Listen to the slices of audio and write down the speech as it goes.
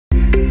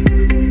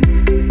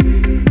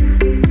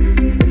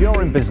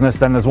business,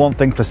 then there's one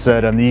thing for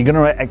certain: you're going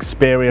to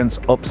experience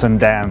ups and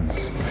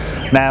downs.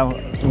 Now,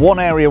 one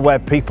area where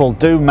people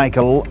do make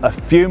a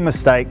few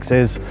mistakes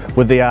is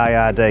with the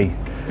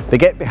IRD. They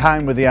get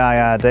behind with the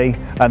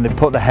IRD and they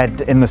put their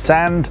head in the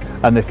sand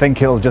and they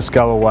think it'll just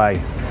go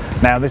away.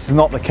 Now, this is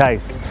not the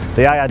case.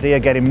 The IRD are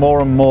getting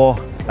more and more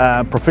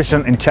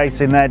proficient in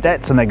chasing their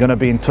debts, and they're going to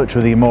be in touch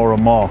with you more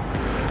and more.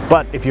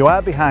 But if you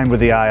are behind with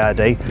the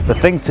IRD, the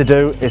thing to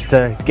do is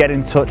to get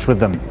in touch with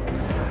them.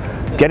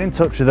 Get in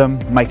touch with them,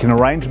 make an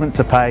arrangement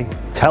to pay,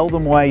 tell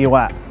them where you're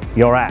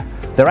at.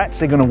 They're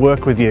actually going to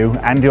work with you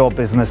and your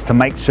business to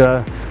make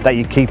sure that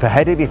you keep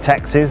ahead of your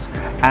taxes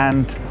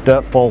and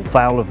don't fall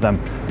foul of them.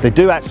 They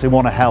do actually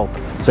want to help.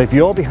 So if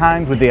you're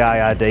behind with the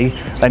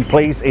IRD, then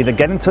please either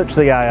get in touch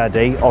with the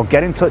IRD or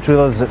get in touch with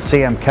us at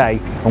CMK,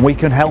 and we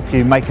can help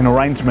you make an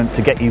arrangement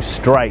to get you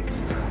straight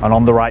and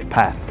on the right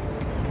path.